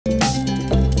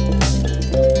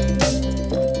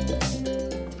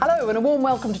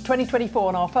warm welcome to 2024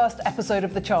 and our first episode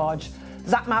of The Charge,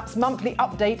 Zapmap's monthly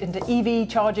update into EV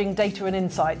charging data and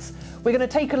insights. We're going to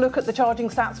take a look at the charging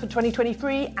stats for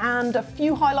 2023 and a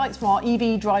few highlights from our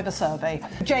EV driver survey.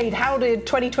 Jade, how did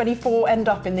 2024 end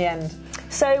up in the end?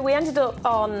 So we ended up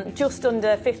on just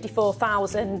under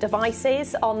 54,000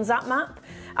 devices on Zapmap,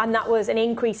 and that was an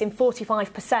increase in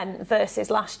 45%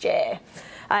 versus last year.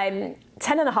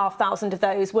 10,500 of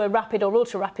those were rapid or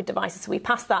ultra-rapid devices, so we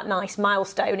passed that nice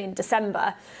milestone in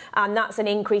December, and that's an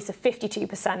increase of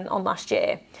 52% on last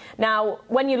year. Now,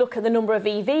 when you look at the number of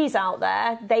EVs out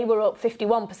there, they were up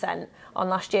 51% on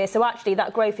last year, so actually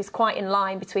that growth is quite in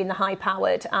line between the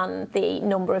high-powered and the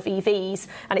number of EVs,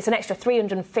 and it's an extra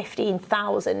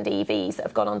 315,000 EVs that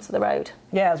have gone onto the road.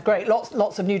 Yeah, it's great.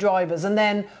 Lots of new drivers. And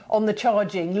then on the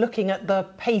charging, looking at the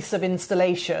pace of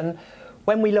installation,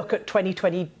 when we look at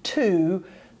 2022,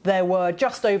 there were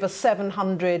just over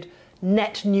 700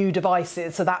 net new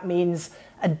devices. So that means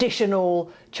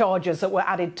additional chargers that were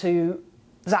added to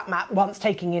Zapmap once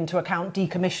taking into account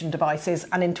decommissioned devices.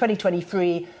 And in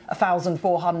 2023,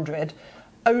 1,400.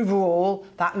 Overall,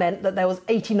 that meant that there was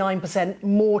 89%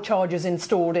 more chargers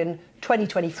installed in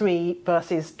 2023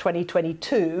 versus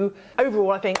 2022.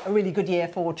 Overall, I think a really good year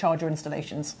for charger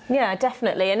installations. Yeah,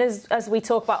 definitely. And as we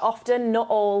talk about often, not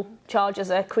all chargers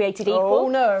are created equal. Oh,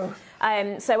 no.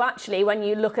 So actually, when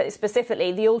you look at it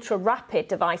specifically, the ultra-rapid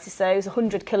devices, those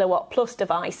 100 kilowatt plus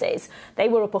devices, they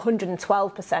were up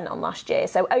 112% on last year.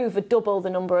 So over double the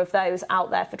number of those out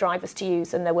there for drivers to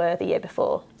use than there were the year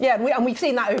before. Yeah, and we've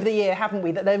seen that over the year, haven't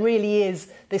we? That there really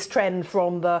is this trend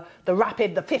from the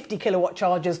rapid, the 50 kilowatt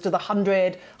chargers to the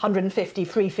 100, 150,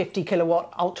 350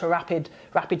 kilowatt ultra-rapid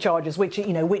chargers, which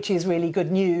is really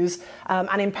good news.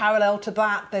 And in parallel to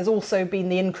that, there's also been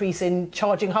the increase in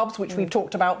charging hubs, which we've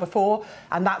talked about before.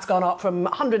 And that's gone up from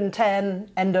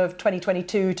 110 end of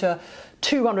 2022 to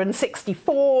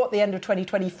 264 at the end of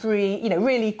 2023.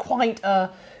 Really quite a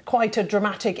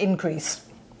dramatic increase.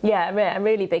 Yeah, a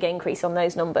really big increase on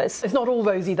those numbers. It's not all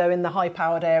rosy though in the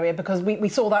high-powered area, because we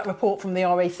saw that report from the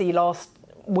RAC last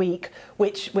week,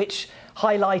 which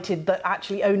highlighted that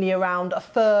actually only around a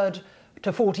third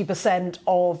to 40%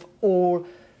 of all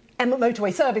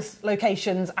motorway service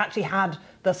locations actually had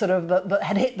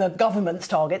had hit the government's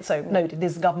target. So note, it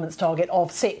is the government's target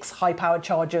of 6 high-powered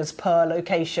chargers per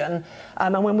location.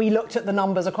 And when we looked at the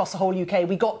numbers across the whole UK,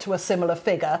 we got to a similar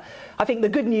figure. I think the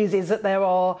good news is that there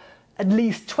are at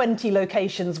least 20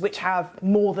 locations which have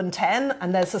more than 10,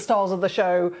 and there's the stars of the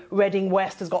show. Reading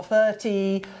West has got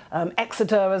 30,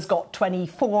 Exeter has got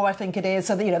 24, I think it is,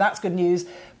 so that's good news.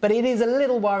 But it is a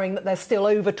little worrying that there's still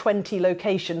over 20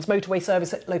 locations, motorway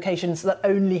service locations, that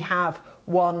only have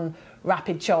one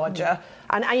rapid charger.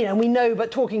 And we know,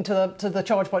 but talking to the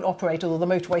charge point operators or the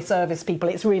motorway service people,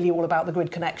 it's really all about the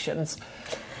grid connections.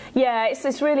 Yeah,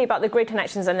 it's really about the grid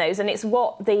connections and those, and it's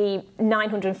what the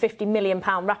 £950 million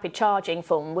rapid charging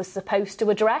fund was supposed to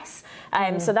address.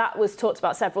 So that was talked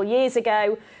about several years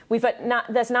ago.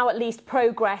 There's now at least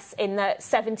progress in that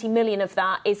 70 million of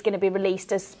that is going to be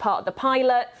released as part of the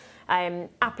pilot.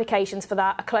 Applications for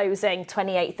that are closing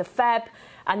 28th of Feb.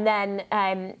 And then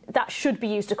that should be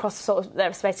used across they're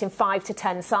expecting 5 to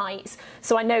 10 sites.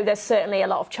 So I know there's certainly a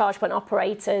lot of charge point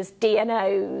operators,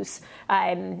 DNOs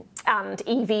and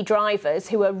EV drivers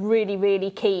who are really,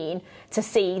 really keen to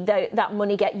see that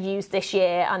money get used this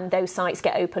year and those sites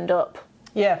get opened up.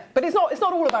 Yeah, but it's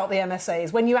not all about the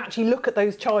MSAs. When you actually look at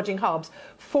those charging hubs,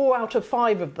 4 out of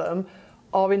 5 of them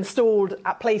are installed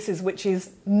at places which is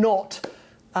not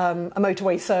a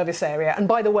motorway service area. And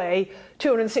by the way,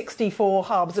 264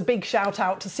 hubs, a big shout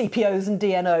out to CPOs and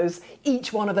DNOs.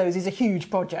 Each one of those is a huge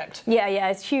project. Yeah,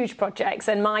 it's huge projects.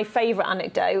 And my favourite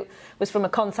anecdote was from a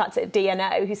contact at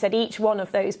DNO who said each one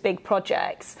of those big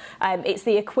projects, it's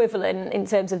the equivalent in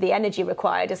terms of the energy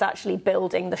required as actually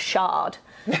building the Shard.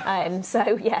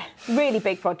 So yeah, really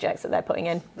big projects that they're putting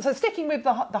in. So sticking with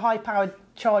the high-powered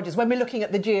chargers, when we're looking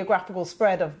at the geographical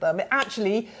spread of them, it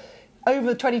actually,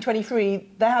 over 2023,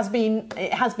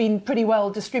 it has been pretty well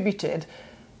distributed.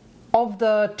 Of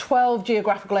the 12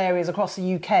 geographical areas across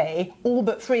the UK, all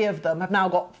but 3 of them have now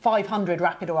got 500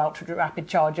 rapid or ultra-rapid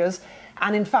chargers.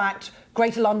 And in fact,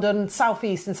 Greater London, South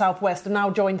East and South West have now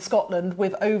joined Scotland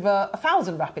with over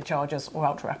 1,000 rapid chargers or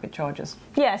ultra-rapid chargers.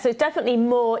 Yeah, so it's definitely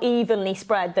more evenly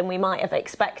spread than we might have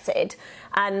expected.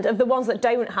 And of the ones that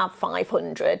don't have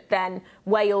 500, then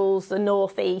Wales, the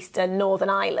North East and Northern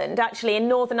Ireland. Actually, in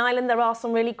Northern Ireland, there are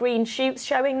some really green shoots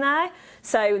showing there.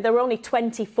 So there were only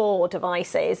 24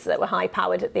 devices that were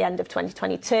high-powered at the end of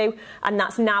 2022, and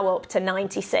that's now up to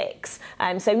 96.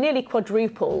 So nearly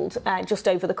quadrupled just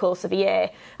over the course of a year.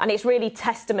 And it's really really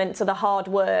testament to the hard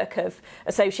work of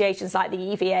associations like the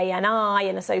EVANI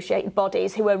and associated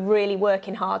bodies who are really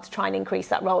working hard to try and increase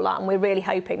that rollout, and we're really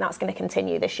hoping that's going to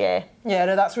continue this year. Yeah,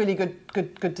 no, that's really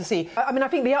good to see. I mean, I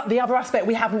think the other aspect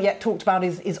we haven't yet talked about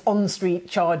is on-street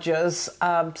chargers.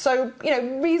 So,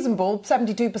 reasonable,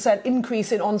 72%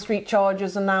 increase in on-street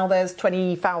chargers, and now there's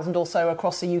 20,000 or so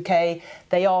across the UK.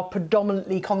 They are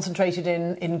predominantly concentrated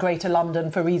in Greater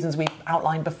London for reasons we've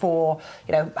outlined before,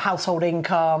 household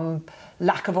income,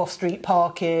 lack of off-street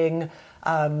parking,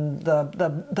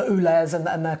 the ULEZ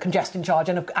and the congestion charge,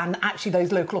 and actually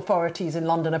those local authorities in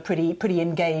London are pretty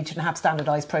engaged and have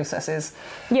standardised processes.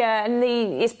 Yeah, and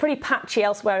it's pretty patchy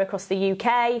elsewhere across the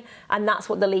UK, and that's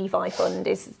what the Levi Fund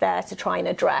is there to try and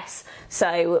address.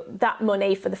 So that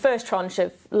money for the first tranche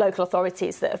of local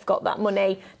authorities that have got that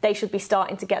money, they should be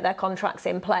starting to get their contracts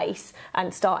in place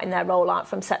and starting their rollout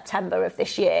from September of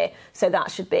this year. So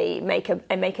that should make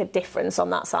a difference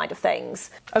on that side of things.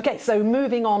 Okay, so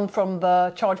moving on from the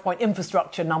charge point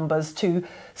infrastructure numbers to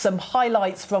some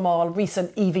highlights from our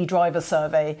recent EV driver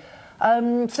survey.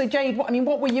 So Jade,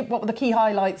 what were the key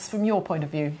highlights from your point of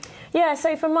view? Yeah,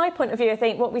 so from my point of view, I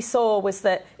think what we saw was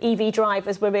that EV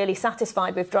drivers were really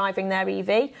satisfied with driving their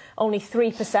EV. Only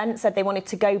 3% said they wanted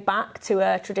to go back to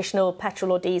a traditional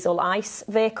petrol or diesel ICE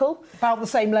vehicle. About the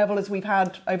same level as we've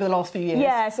had over the last few years.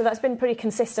 Yeah, so that's been pretty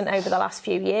consistent over the last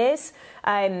few years.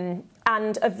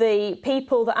 And of the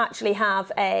people that actually have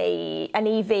an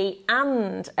EV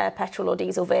and a petrol or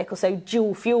diesel vehicle, so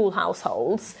dual fuel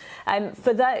households,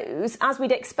 for those, as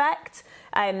we'd expect,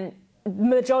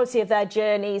 majority of their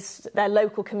journeys, their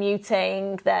local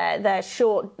commuting, their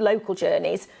short local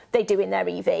journeys, they do in their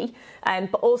EV.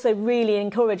 But also really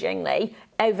encouragingly,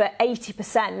 over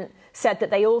 80% said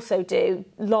that they also do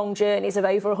long journeys of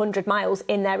over 100 miles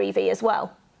in their EV as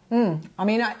well.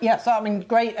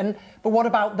 Great. But what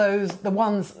about the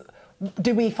ones,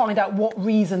 did we find out what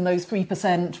reason those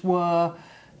 3% were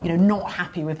not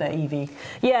happy with their EV?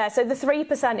 Yeah, so the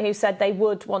 3% who said they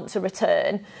would want to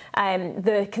return,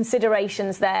 the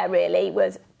considerations there really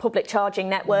was public charging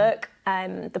network.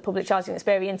 The public charging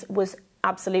experience was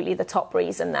absolutely the top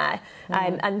reason there.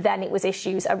 And then it was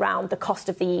issues around the cost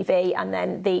of the EV and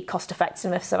then the cost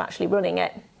effectiveness of actually running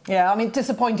it. Yeah,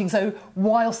 disappointing. So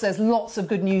whilst there's lots of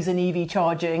good news in EV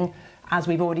charging, as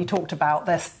we've already talked about,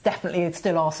 there definitely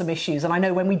still are some issues. And I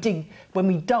know when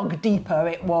we dug deeper,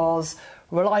 it was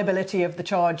reliability of the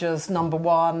chargers, number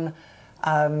one,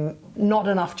 not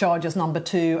enough chargers, number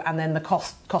two, and then the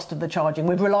cost of the charging.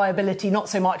 With reliability, not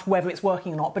so much whether it's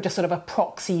working or not, but just sort of a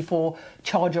proxy for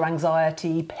charger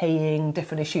anxiety, paying,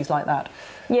 different issues like that.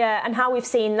 Yeah, and how we've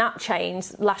seen that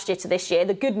change last year to this year.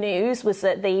 The good news was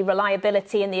that the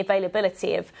reliability and the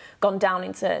availability have gone down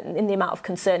in the amount of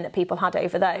concern that people had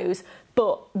over those,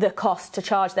 but the cost to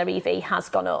charge their EV has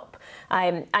gone up.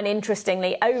 And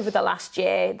interestingly, over the last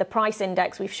year, the price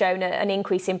index, we've shown an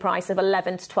increase in price of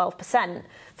 11 to 12%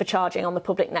 for charging on the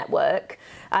public network,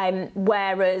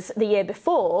 whereas the year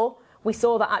before, we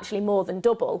saw that actually more than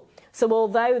double. So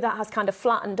although that has kind of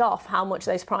flattened off how much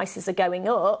those prices are going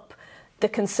up, the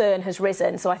concern has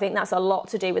risen. So I think that's a lot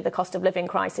to do with the cost of living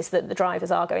crisis that the drivers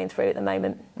are going through at the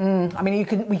moment.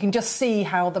 We can just see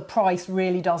how the price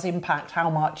really does impact how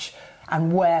much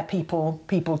and where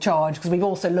people charge, because we've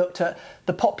also looked at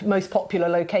the most popular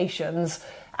locations,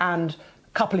 and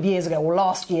a couple of years ago or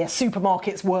last year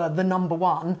supermarkets were the number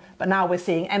one, but now we're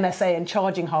seeing MSA and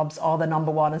charging hubs are the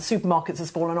number one, and supermarkets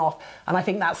has fallen off. And I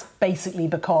think that's basically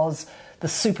because the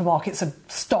supermarkets have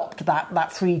stopped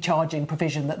that free charging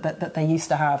provision that they used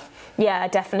to have. Yeah,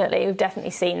 definitely. We've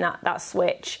definitely seen that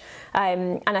switch.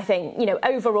 And I think,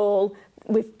 overall,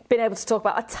 we've been able to talk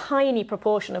about a tiny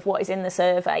proportion of what is in the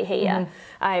survey here.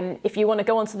 If you want to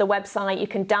go onto the website, you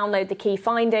can download the key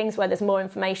findings where there's more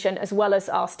information, as well as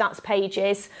our stats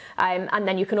pages. And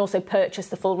then you can also purchase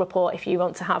the full report if you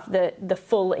want to have the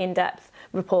full in-depth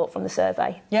report from the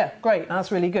survey. Yeah, great.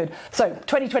 That's really good. So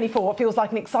 2024 feels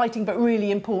like an exciting but really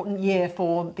important year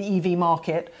for the EV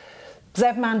market.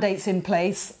 ZEV mandates in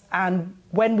place, and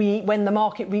when the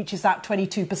market reaches that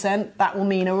 22%, that will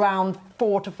mean around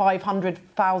 400,000 to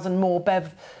 500,000 more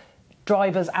BEV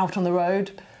drivers out on the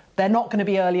road. They're not going to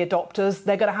be early adopters.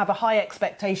 They're going to have a high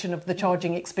expectation of the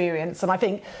charging experience, and I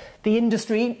think the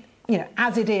industry,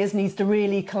 as it is, needs to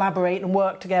really collaborate and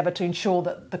work together to ensure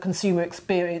that the consumer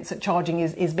experience at charging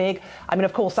is big.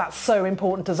 Of course, that's so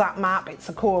important to Zapmap. It's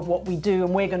the core of what we do,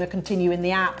 and we're going to continue in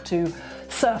the app to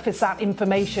surface that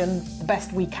information the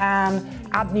best we can,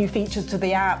 add new features to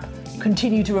the app,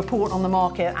 continue to report on the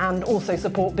market and also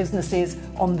support businesses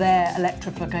on their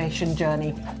electrification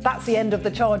journey. That's the end of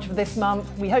the charge for this month.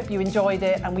 We hope you enjoyed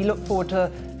it, and we look forward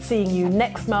to seeing you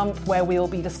next month, where we'll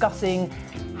be discussing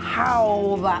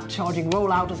how that charging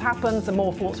rollout has happened, some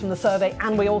more thoughts from the survey,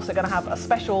 and we're also going to have a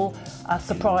special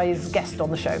surprise guest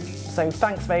on the show. So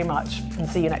thanks very much, and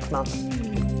see you next month.